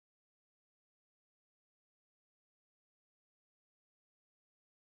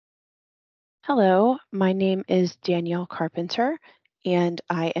Hello, my name is Danielle Carpenter, and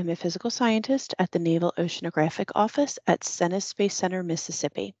I am a physical scientist at the Naval Oceanographic Office at Stennis Space Center,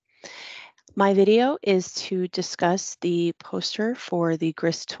 Mississippi. My video is to discuss the poster for the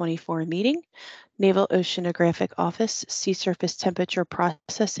GRIS 24 meeting, Naval Oceanographic Office Sea Surface Temperature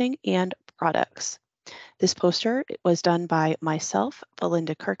Processing and Products. This poster was done by myself,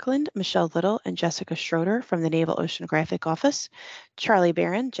 Valinda Kirkland, Michelle Little, and Jessica Schroeder from the Naval Oceanographic Office, Charlie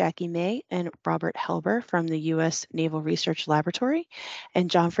Barron, Jackie May, and Robert Helber from the U.S. Naval Research Laboratory,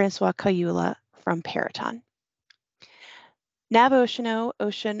 and Jean-Francois Cayula from Peraton. Naval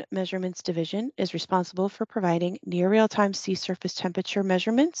Ocean Measurements Division is responsible for providing near real-time sea surface temperature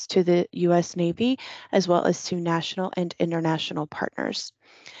measurements to the U.S. Navy, as well as to national and international partners.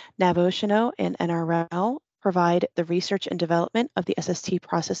 Naval Oceano and NRL provide the research and development of the SST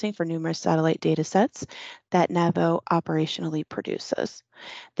processing for numerous satellite data sets that NAVO operationally produces.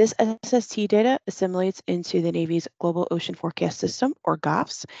 This SST data assimilates into the Navy's Global Ocean Forecast System, or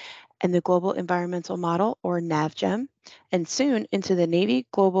GOFS, and the Global Environmental Model, or NAVGEM, and soon into the Navy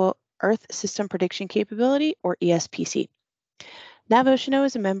Global Earth System Prediction Capability, or ESPC. Naval Oceano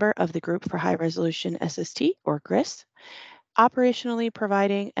is a member of the Group for High Resolution SST, or GRIS, operationally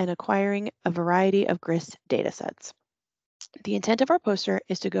providing and acquiring a variety of GRIS datasets. The intent of our poster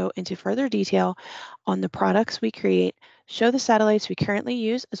is to go into further detail on the products we create, show the satellites we currently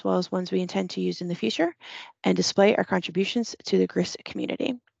use, as well as ones we intend to use in the future, and display our contributions to the GRIS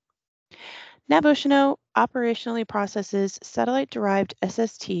community. Naval Oceano operationally processes satellite-derived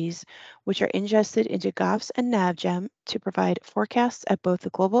SSTs, which are ingested into GOFS and NAVGEM to provide forecasts at both the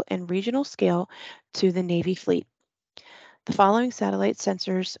global and regional scale to the Navy fleet. The following satellite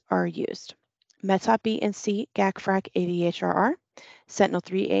sensors are used: METOP B and C GAC-FRAC AVHRR,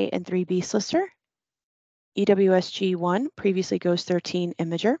 Sentinel-3A and 3B Slister, EWSG-1 previously GOES-13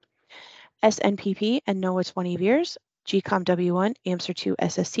 Imager, SNPP and NOAA 20 VIIRS, GCOM-W1 AMSR-2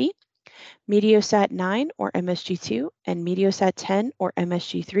 SST, Meteosat-9 or MSG-2 and Meteosat-10 or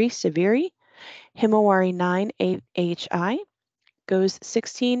MSG-3 Severi, Himawari-9 AHI,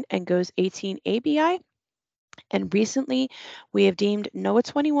 GOES-16 and GOES-18 ABI, and recently, we have deemed NOAA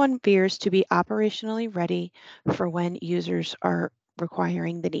 21 VIIRS to be operationally ready for when users are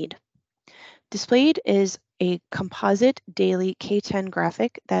requiring the need. Displayed is a composite daily K10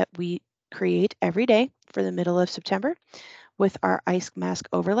 graphic that we create every day for the middle of September with our ice mask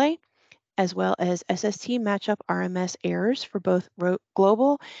overlay, as well as SST matchup RMS errors for both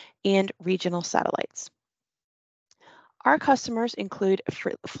global and regional satellites. Our customers include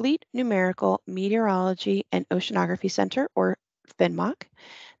Fleet Numerical Meteorology and Oceanography Center, or FNMOC,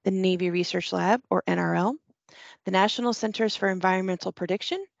 the Navy Research Lab, or NRL, the National Centers for Environmental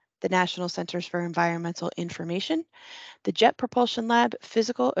Prediction, the National Centers for Environmental Information, the Jet Propulsion Lab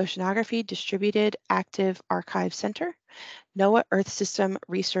Physical Oceanography Distributed Active Archive Center, NOAA Earth System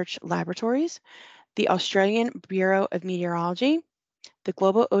Research Laboratories, the Australian Bureau of Meteorology, the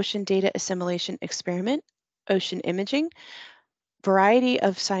Global Ocean Data Assimilation Experiment, Ocean Imaging, variety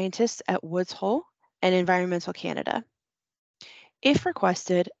of scientists at Woods Hole, and Environmental Canada. If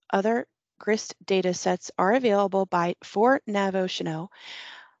requested, other GRIS data sets are available for Naval Oceano,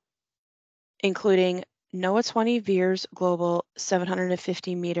 including NOAA 20 VIIRS Global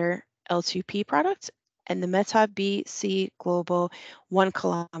 750 meter L2P product and the METOP BC Global 1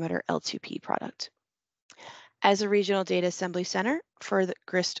 kilometer L2P product. As a regional data assembly center for the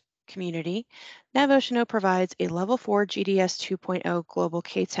GRIS community, Naval Oceano provides a Level 4 GDS 2.0 Global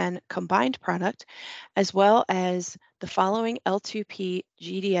K10 combined product, as well as the following L2P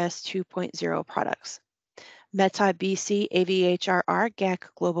GDS 2.0 products: METOP BC AVHRR GAC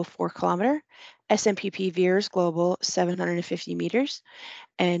Global 4 kilometer, SNPP VIIRS Global 750 meters,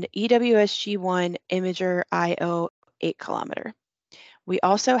 and EWSG-1 Imager IO 8 kilometer. We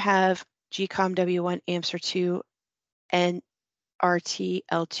also have GCOM-W1 AMSR-2 and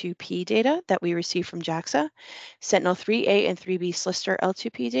RT-L2P data that we receive from JAXA, Sentinel-3A and 3B Slister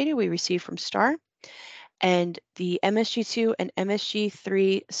L2P data we receive from STAR, and the MSG-2 and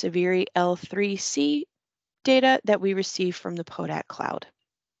MSG-3 Severi L3C data that we receive from the PODAC cloud.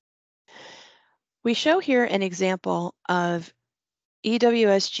 We show here an example of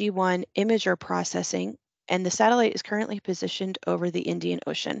EWSG-1 imager processing, and the satellite is currently positioned over the Indian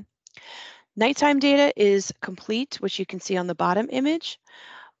Ocean. Nighttime data is complete, which you can see on the bottom image,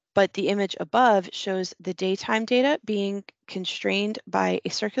 but the image above shows the daytime data being constrained by a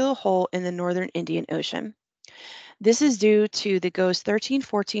circular hole in the northern Indian Ocean. This is due to the GOES 13,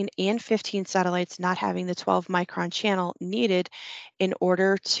 14, and 15 satellites not having the 12 micron channel needed in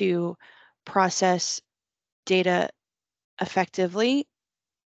order to process data effectively.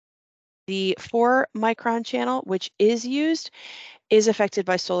 The 4-micron channel, which is used, is affected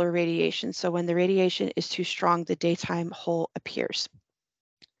by solar radiation. So when the radiation is too strong, the daytime hole appears.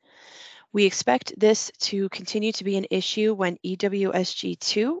 We expect this to continue to be an issue when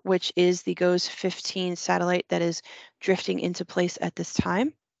EWSG-2, which is the GOES 15 satellite that is drifting into place at this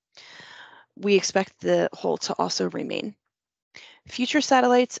time. We expect the hole to also remain. Future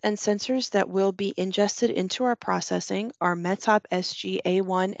satellites and sensors that will be ingested into our processing are METOP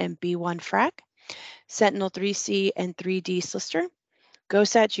SG-A1 and B1 FRAC, Sentinel-3C and 3D Slister,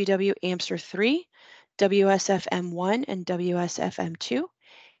 GOSAT GW AMSR-3, WSF-M1 and WSF-M2,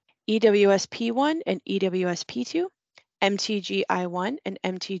 EWS-P1 and EWS-P2, MTG-I1 and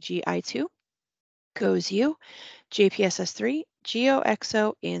MTG-I2, GOES-U, JPSS-3,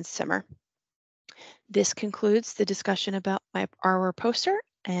 GeoXO, and SIMMER. This concludes the discussion about our poster,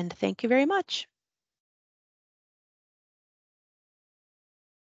 and thank you very much.